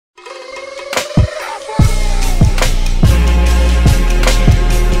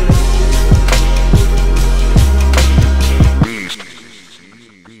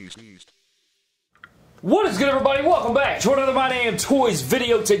back to another My Damn Toys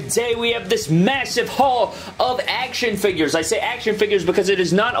video. Today we have this massive haul of action figures. I say action figures because it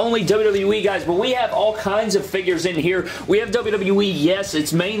is not only WWE, guys, but we have all kinds of figures in here. We have WWE, yes,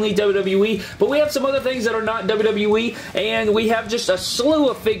 it's mainly WWE, but we have some other things that are not WWE, and we have just a slew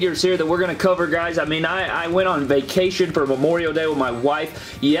of figures here that we're going to cover, guys. I mean, I went on vacation for Memorial Day with my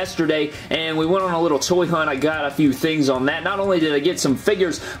wife yesterday, and we went on a little toy hunt. I got a few things on that. Not only did I get some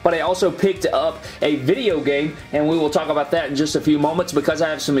figures, but I also picked up a video game, and we will talk about that in just a few moments because I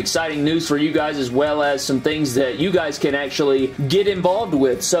have some exciting news for you guys as well as some things that you guys can actually get involved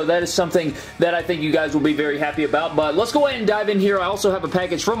with. So that is something that I think you guys will be very happy about. But let's go ahead and dive in here. I also have a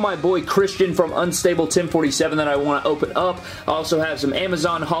package from my boy Christian from Unstable 1047 that I want to open up. I also have some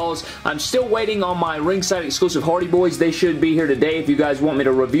Amazon hauls. I'm still waiting on my ringside exclusive Hardy Boys. They should be here today. If you guys want me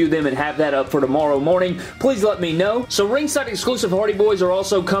to review them and have that up for tomorrow morning, please let me know. So ringside exclusive Hardy Boys are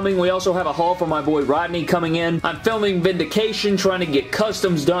also coming. We also have a haul for my boy Rodney coming in. I'm filming Vindication, trying to get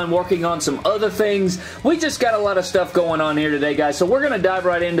customs done, working on some other things. We just got a lot of stuff going on here today, guys, so we're going to dive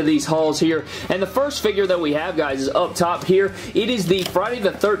right into these hauls here. And the first figure that we have, guys, is up top here. It is the Friday the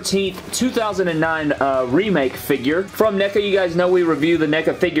 13th 2009 remake figure from NECA. You guys know we review the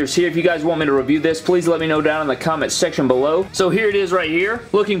NECA figures here. If you guys want me to review this, please let me know down in the comment section below. So here it is right here,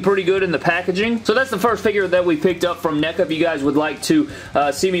 looking pretty good in the packaging. So that's the first figure that we picked up from NECA. If you guys would like to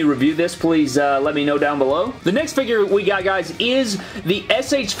see me review this, please let me know down below. The next figure we got, guys, is the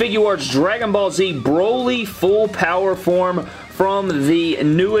SH Figuarts Dragon Ball Z Broly Full Power Form from the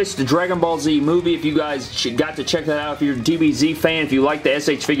newest Dragon Ball Z movie. If you guys got to check that out, if you're a DBZ fan, if you like the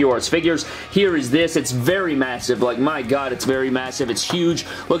SH Figuarts figures, here is this. It's very massive. Like, my God, it's very massive. It's huge.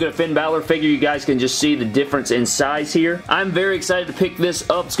 Look at a Finn Balor figure. You guys can just see the difference in size here. I'm very excited to pick this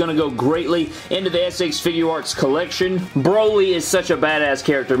up. It's going to go greatly into the SH Figuarts collection. Broly is such a badass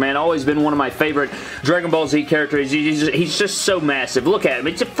character, man. Always been one of my favorite Dragon Ball Z characters. He's just so massive. Look at him.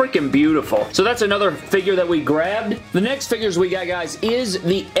 It's freaking beautiful. So that's another figure that we grabbed. The next figures we got, guys, is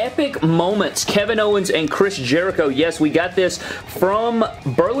the Epic Moments Kevin Owens and Chris Jericho. Yes, we got this from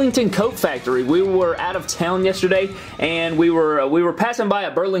Burlington Coat Factory. We were out of town yesterday, and we were passing by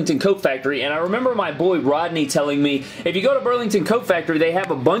a Burlington Coat Factory, and I remember my boy Rodney telling me, if you go to Burlington Coat Factory, they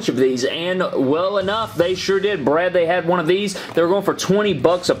have a bunch of these, and well enough, they sure did. Brad, they had one of these. They were going for 20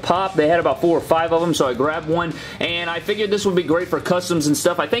 bucks a pop. They had about 4 or 5 of them, so I grabbed one, and I figured this would be great for customs and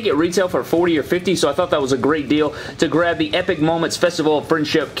stuff. I think it retailed for 40 or 50, so I thought that was a great deal to grab the Epic Moments Festival of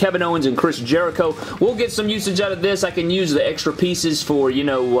Friendship Kevin Owens and Chris Jericho. We'll get some usage out of this. I can use the extra pieces for, you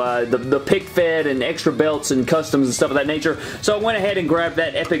know, the pick fed and extra belts and customs and stuff of that nature. So I went ahead and grabbed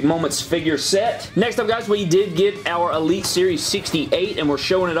that Epic Moments figure set. Next up, guys, we did get our Elite Series 68, and we're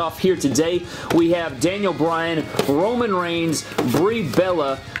showing it off here today. We have Daniel Bryan, Roman Reigns, Brie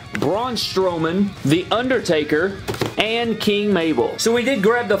Bella, Braun Strowman, The Undertaker, and King Mabel. So we did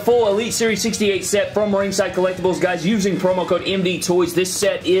grab the full Elite Series 68 set from Ringside Collectibles, guys, using promo code MDTOYS. This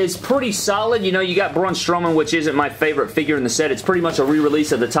set is pretty solid. You know, you got Braun Strowman, which isn't my favorite figure in the set. It's pretty much a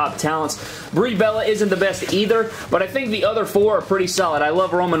re-release of the top talents. Brie Bella isn't the best either, but I think the other 4 are pretty solid. I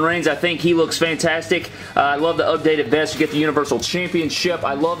love Roman Reigns. I think he looks fantastic. I love the updated vest. You get the Universal Championship.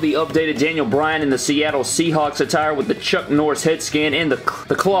 I love the updated Daniel Bryan in the Seattle Seahawks attire with the Chuck Norris head scan and the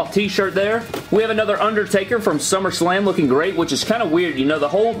cloth t-shirt there. We have another Undertaker from SummerSlam looking great, which is kind of weird. You know, the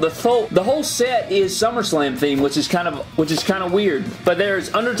whole set is SummerSlam theme, which is kind of weird. But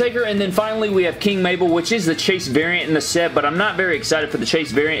there's Undertaker, and then finally we have King Mabel, which is the Chase variant in the set, but I'm not very excited for the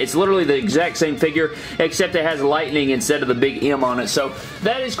Chase variant. It's literally the exact same figure, except it has lightning instead of the big M on it. So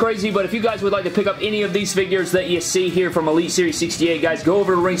that is crazy, but if you guys would like to pick up any of these figures that you see here from Elite Series 68, guys, go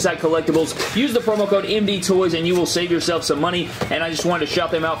over to Ringside Collectibles, use the promo code MDTOYS, and you will save yourself some money. And I just wanted to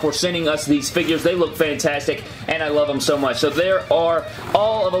shout them out for sending us these figures. They look fantastic, and I love them so much. So there are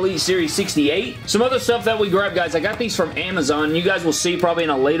all of Elite Series 68. Some other stuff that we grabbed, guys, I got these from Amazon. You guys will see probably in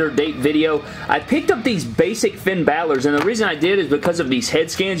a later date video. I picked up these basic Finn Balor's, and the reason I did is because of these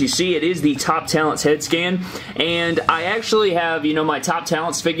head scans. You see, it is the Top Talents head scan, and I actually have, you know, my Top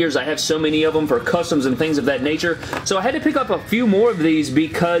Talents figures. I have so many of them for customs and things of that nature. So I had to pick up a few more of these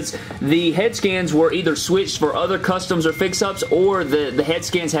because the head scans were either switched for other customs or fix-ups, or the head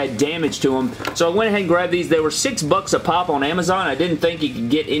scans had damage to them. So I went ahead and grabbed these. They were 6 bucks a pop on Amazon. I didn't think you could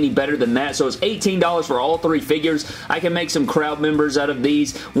get any better than that. So it's $18 for all 3 figures. I can make some crowd members out of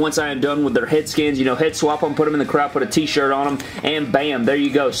these once I am done with their head scans. You know, head swap them, put them in the crowd, put a t-shirt on them, and bam, there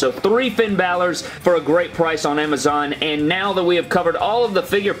you go. So 3 Finn Balor's for a great price on Amazon. And now that we have covered all of the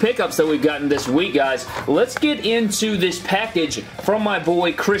figure pickups that we've gotten this week, guys, let's get into this package from my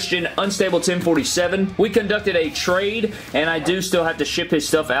boy Christian, Unstable 1047. We conducted a trade, and I do still have to ship his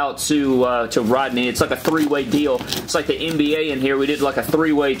stuff out to Rodney. It's like a three-way deal. It's like the NBA in here. We did like a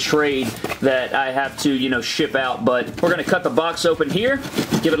three-way trade that I have to, you know, ship out. But we're going to cut the box open here.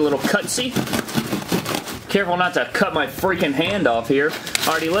 Give it a little cutsy. Careful not to cut my freaking hand off here.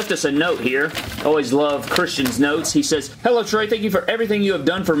 Already left us a note here. Always love Christian's notes. He says, "Hello Trey, thank you for everything you have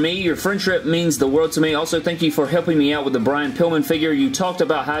done for me. Your friendship means the world to me. Also, thank you for helping me out with the Brian Pillman figure. You talked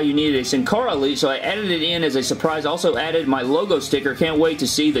about how you needed a Sin Cara Elite, so I added it in as a surprise. Also added my logo sticker. Can't wait to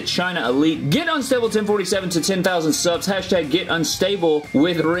see the China Elite. Get Unstable 1047 to 10,000 subs. Hashtag get unstable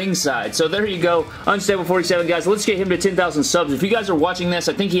with ringside." So there you go. Unstable 47, guys. Let's get him to 10,000 subs. If you guys are watching this,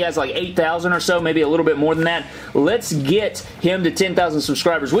 I think he has like 8,000 or so, maybe a little bit more than that. Let's get him to 10,000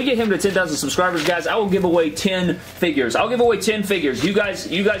 subscribers. We get him to 10,000 subscribers, guys. I will give away 10 figures. I'll give away 10 figures. You guys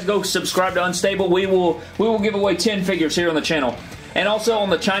go subscribe to Unstable. We will give away 10 figures here on the channel. And also on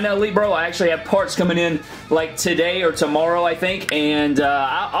the China Elite, bro, I actually have parts coming in like today or tomorrow, I think, and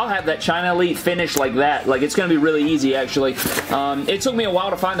I'll have that China Elite finished like that. Like, it's going to be really easy, actually. It took me a while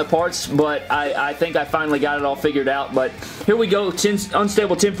to find the parts, but I think I finally got it all figured out. But here we go,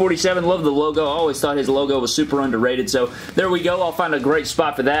 Unstable 1047. Love the logo. I always thought his logo was super underrated, so there we go. I'll find a great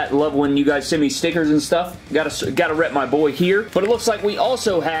spot for that. Love when you guys send me stickers and stuff. Gotta rep my boy here. But it looks like we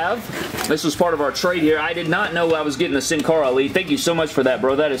also have, this was part of our trade here. I did not know I was getting the Sin Cara Elite. Thank you so much for that,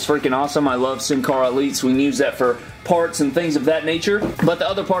 bro. That is freaking awesome. I love Sin Cara Elites. We can use that for parts and things of that nature. But the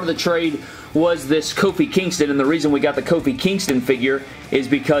other part of the trade was this Kofi Kingston, and the reason we got the Kofi Kingston figure is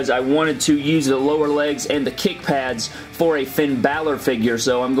because I wanted to use the lower legs and the kick pads for a Finn Balor figure.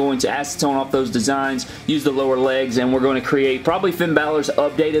 So I'm going to acetone off those designs, use the lower legs, and we're going to create probably Finn Balor's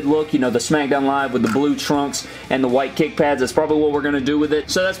updated look, you know, the SmackDown Live with the blue trunks and the white kick pads. That's probably what we're going to do with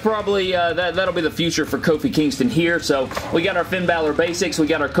it. So that's probably, that'll be the future for Kofi Kingston here. So we got our Finn Balor basics, we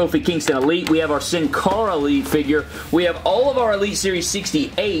got our Kofi Kingston Elite, we have our Sin Cara Elite figure, we have all of our Elite Series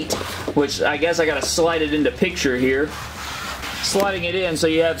 68, which I guess I got to slide it into picture here. Sliding it in, so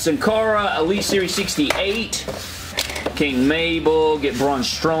you have Sin Cara, Elite Series 68, King Mabel, get Braun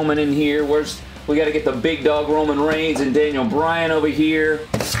Strowman in here. We got to get the big dog Roman Reigns and Daniel Bryan over here.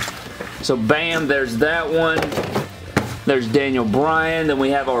 So bam, there's that one. There's Daniel Bryan. Then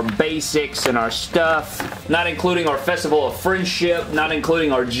we have our basics and our stuff. Not including our Festival of Friendship. Not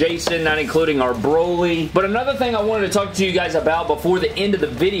including our Jason. Not including our Broly. But another thing I wanted to talk to you guys about before the end of the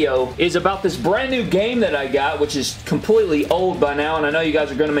video is about this brand new game that I got, which is completely old by now. And I know you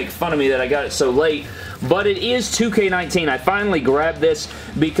guys are going to make fun of me that I got it so late. But it is 2K19. I finally grabbed this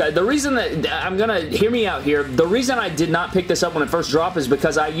because the reason that I'm going to hear me out here. The reason I did not pick this up when it first dropped is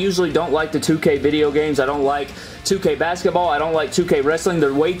because I usually don't like the 2K video games. I don't like 2K basketball. I don't like 2K wrestling.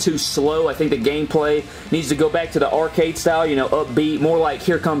 They're way too slow. I think the gameplay needs to go back to the arcade style, you know, upbeat, more like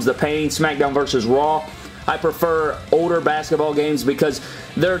Here Comes the Pain, SmackDown vs. Raw. I prefer older basketball games because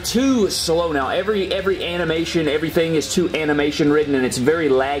they're too slow now. Every animation, everything is too animation ridden, and it's very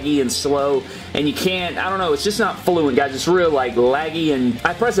laggy and slow, and you can't, I don't know, it's just not fluent, guys. It's real like laggy, and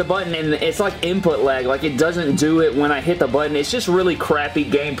I press a button and it's like input lag. Like, it doesn't do it when I hit the button. It's just really crappy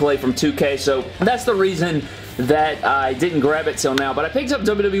gameplay from 2K, so that's the reason that I didn't grab it till now. But I picked up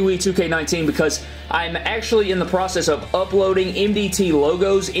WWE 2K19 because I'm actually in the process of uploading MDT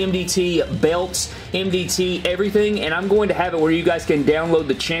logos, MDT belts, MDT everything, and I'm going to have it where you guys can download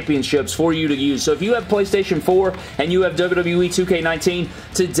the championships for you to use. So if you have PlayStation 4 and you have WWE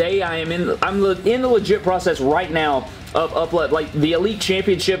 2K19, today I'm in the legit process right now of upload. Like, the Elite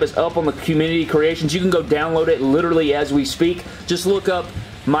Championship is up on the community creations. You can go download it literally as we speak. Just look up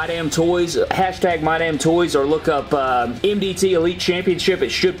MYDAMNTOYS, hashtag MYDAMNTOYS, or look up MDT Elite Championship. It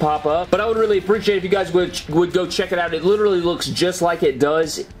should pop up. But I would really appreciate if you guys would go check it out. It literally looks just like it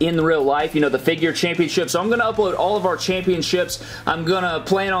does in real life, you know, the figure championship. So I'm going to upload all of our championships. I'm going to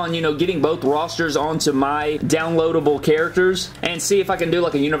plan on, you know, getting both rosters onto my downloadable characters and see if I can do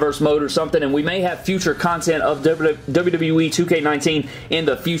like a universe mode or something. And we may have future content of WWE 2K19 in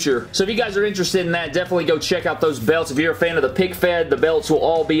the future. So if you guys are interested in that, definitely go check out those belts. If you're a fan of the pick fed, the belts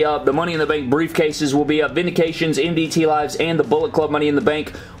will all be up. The Money in the Bank briefcases will be up. Vindications, MDT Lives, and the Bullet Club Money in the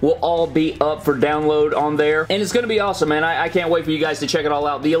Bank will all be up for download on there. And it's going to be awesome, man. I can't wait for you guys to check it all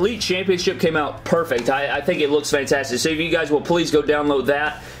out. The Elite Championship came out perfect. I think it looks fantastic. So if you guys will please go download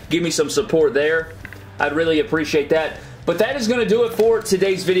that, give me some support there. I'd really appreciate that. But that is going to do it for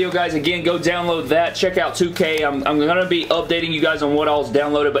today's video, guys. Again, go download that. Check out 2K. I'm going to be updating you guys on what all's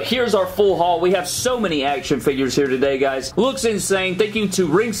downloaded. But here's our full haul. We have so many action figures here today, guys. Looks insane. Thank you to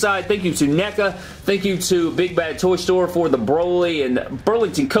Ringside. Thank you to NECA. Thank you to Big Bad Toy Store for the Broly and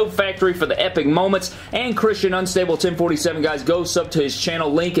Burlington Coat Factory for the epic moments. And Christian Unstable 1047, guys. Go sub to his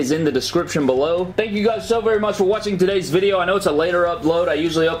channel. Link is in the description below. Thank you guys so very much for watching today's video. I know it's a later upload. I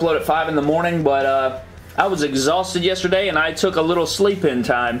usually upload at 5 in the morning, but I was exhausted yesterday and I took a little sleep-in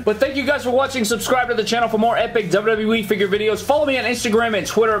time. But thank you guys for watching. Subscribe to the channel for more epic WWE figure videos. Follow me on Instagram and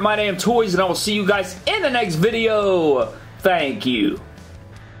Twitter at MYDAMNTOYS, and I will see you guys in the next video. Thank you.